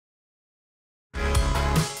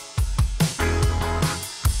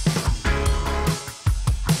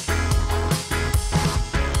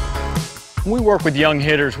When we work with young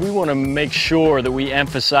hitters, we want to make sure that we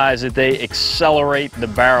emphasize that they accelerate the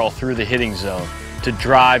barrel through the hitting zone to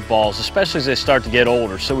drive balls, especially as they start to get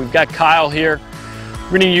older. So we've got Kyle here.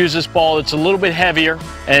 We're going to use this ball that's a little bit heavier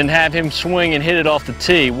and have him swing and hit it off the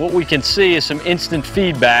tee. What we can see is some instant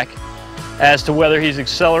feedback as to whether he's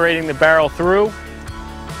accelerating the barrel through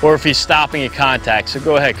or if he's stopping at contact. So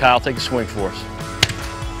go ahead, Kyle, take a swing for us.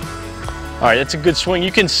 All right, that's a good swing.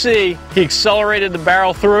 You can see he accelerated the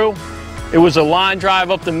barrel through. It was a line drive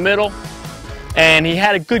up the middle, and he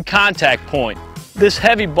had a good contact point. This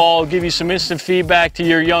heavy ball will give you some instant feedback to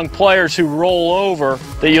your young players who roll over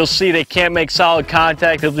that you'll see they can't make solid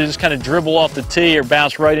contact. They'll just kind of dribble off the tee or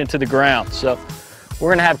bounce right into the ground. So we're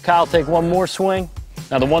going to have Kyle take one more swing.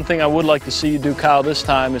 Now, the one thing I would like to see you do, Kyle, this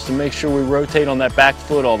time is to make sure we rotate on that back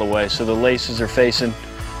foot all the way so the laces are facing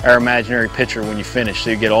our imaginary pitcher when you finish, so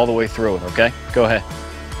you get all the way through it, okay? Go ahead.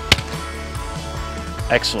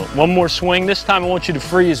 Excellent. One more swing. This time I want you to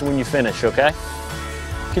freeze when you finish, okay?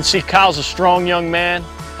 You can see Kyle's a strong young man.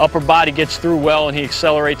 Upper body gets through well and he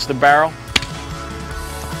accelerates the barrel.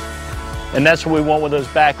 And that's what we want with those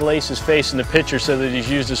back laces facing the pitcher so that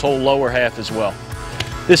he's used his whole lower half as well.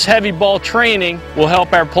 This heavy ball training will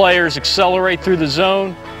help our players accelerate through the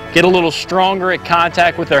zone, get a little stronger at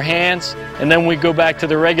contact with their hands, and then we go back to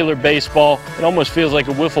the regular baseball. It almost feels like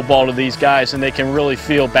a wiffle ball to these guys, and they can really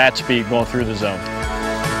feel bat speed going through the zone.